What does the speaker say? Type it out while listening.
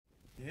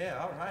Yeah,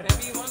 all right.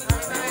 Maybe you want to do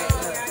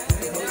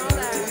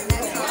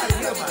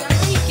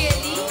Ay, qué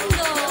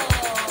lindo.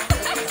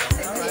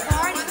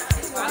 Party.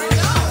 I don't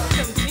know.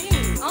 Some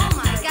jeans. Oh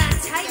my God,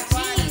 tight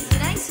jeans,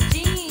 nice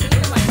jeans. Those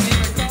are my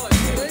favorite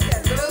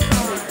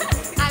colors.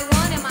 I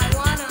want 'em, I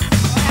want 'em.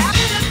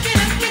 Get up, get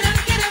up, get up,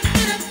 get up,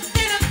 get up,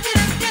 get up, get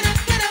up, get up,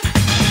 get up.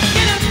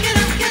 Get up, get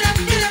up, get up,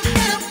 get up,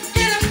 get up,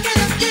 get up, get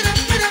up, get up,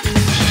 get up.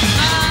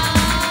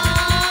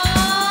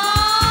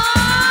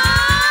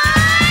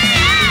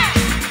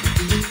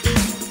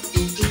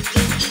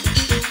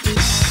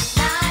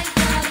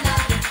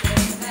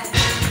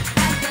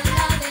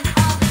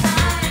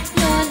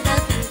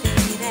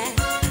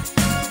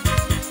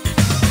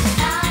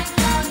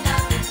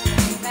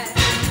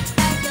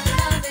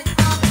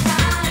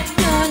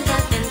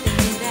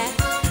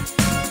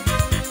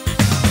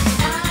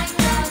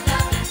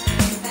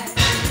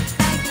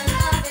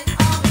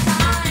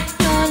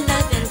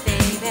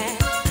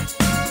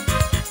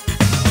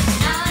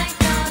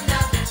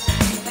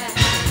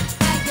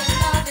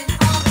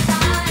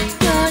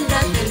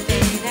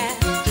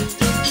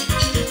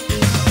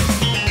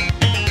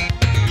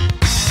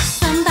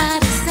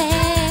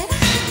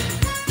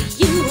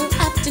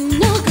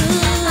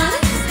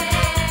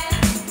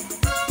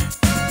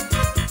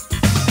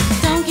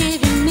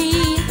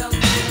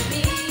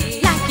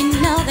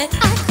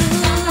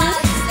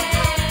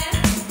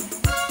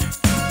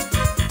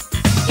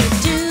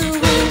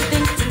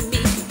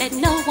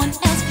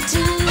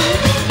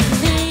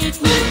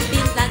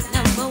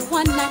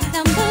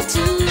 Number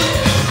two.